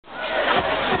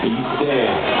He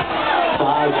stands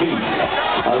 5 feet,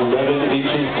 11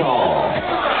 inches tall.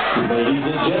 Ladies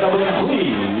and gentlemen,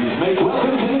 please make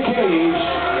welcome to the cage,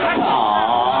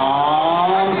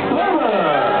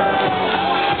 Thurber.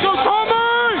 Go,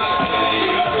 Tommy!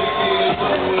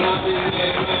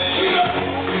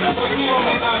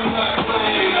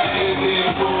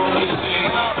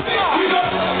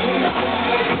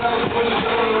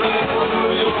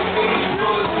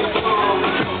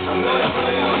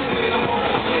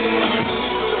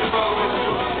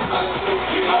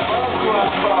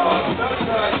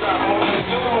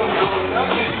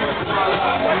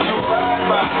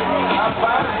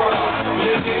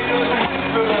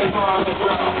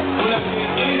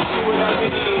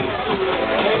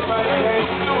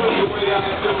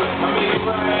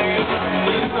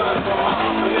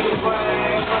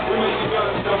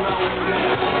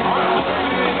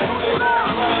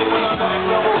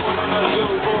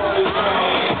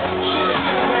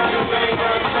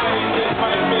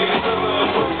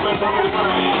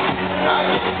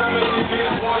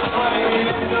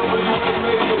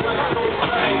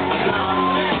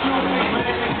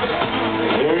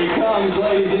 Here he comes,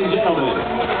 ladies and gentlemen,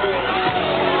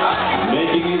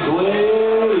 making his way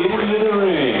into the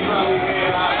ring.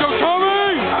 Go,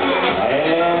 Tommy!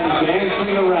 And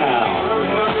dancing around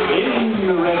in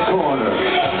the red corner.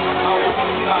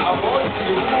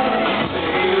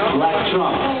 Black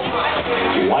trunks,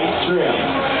 white trim.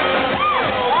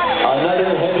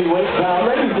 Another heavyweight bout.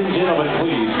 Ladies and gentlemen,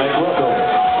 please make welcome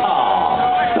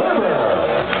Thurber.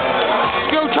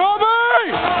 Go,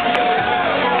 Tommy!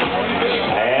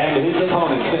 And his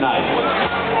opponents tonight,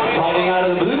 fighting out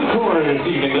of the blue corner this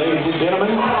evening, ladies and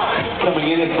gentlemen, coming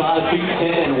in at 5 feet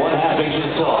 10 and 1/2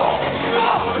 inches tall.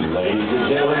 Ladies and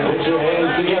gentlemen, put your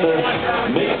hands together.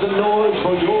 Make some noise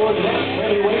for your next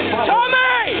heavyweight fighter.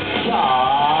 Tommy!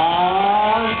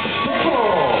 Sippel.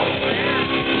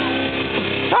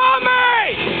 Tommy!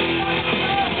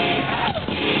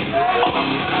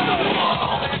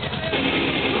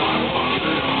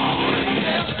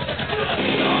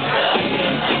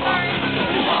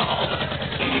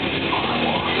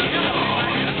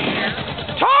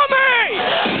 Tommy!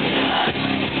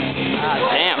 Ah,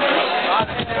 damn.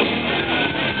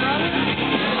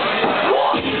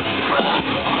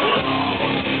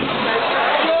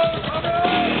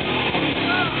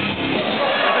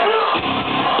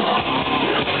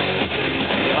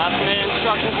 Last minute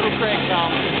instructions from Craig,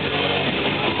 Tom.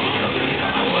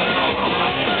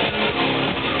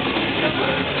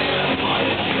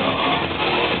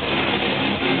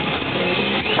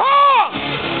 Tom!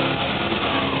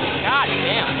 God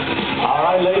damn. All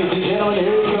right, ladies and gentlemen,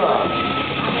 here he comes.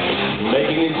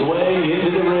 Making his way into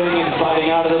the ring and fighting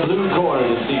out of the blue corner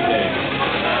this evening.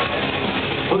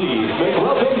 Please make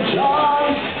welcome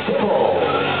Sippel.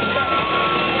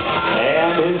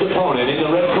 And his opponent in the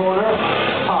red corner,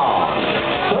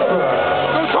 Thurber.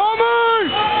 Go, Tommy!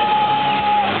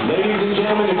 Ladies and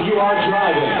gentlemen, if you are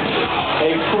driving a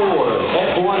Ford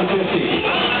F-150,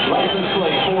 license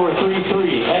plate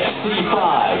 433XC5,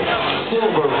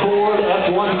 silver Ford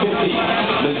F-150,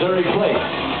 Missouri plate,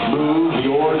 move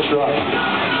your truck.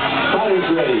 Fighters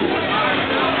ready.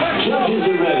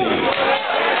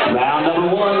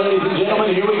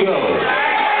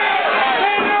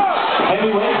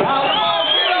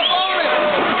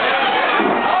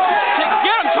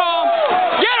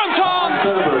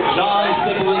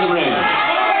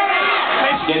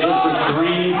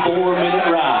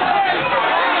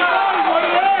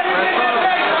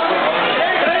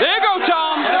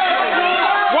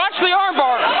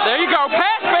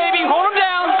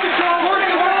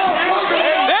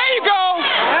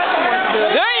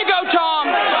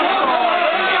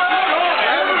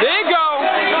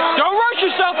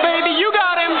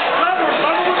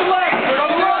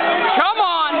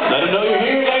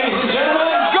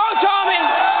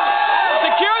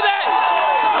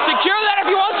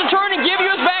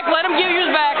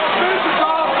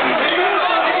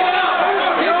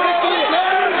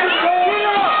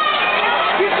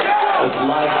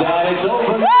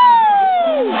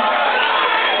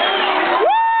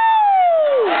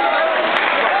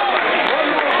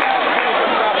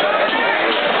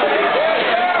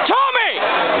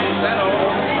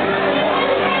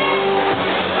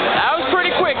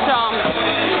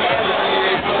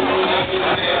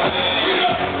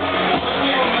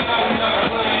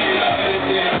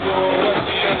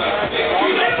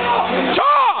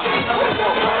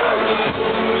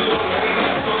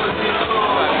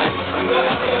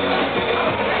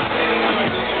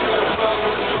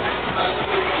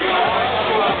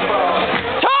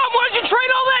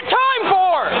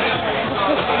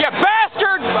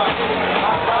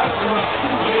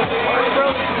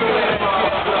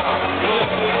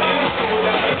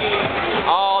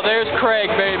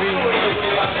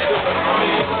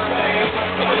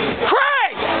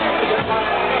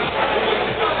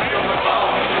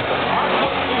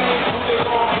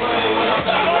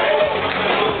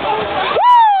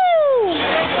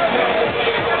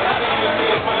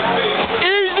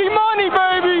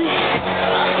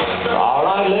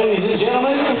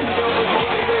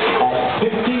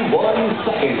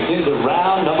 seconds into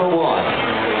round number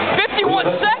 1. 51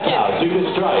 seconds! Now to the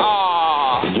strike.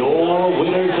 Aww. Your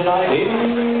winner tonight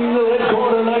in the red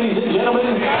corner, ladies and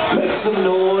gentlemen, make some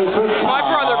noise.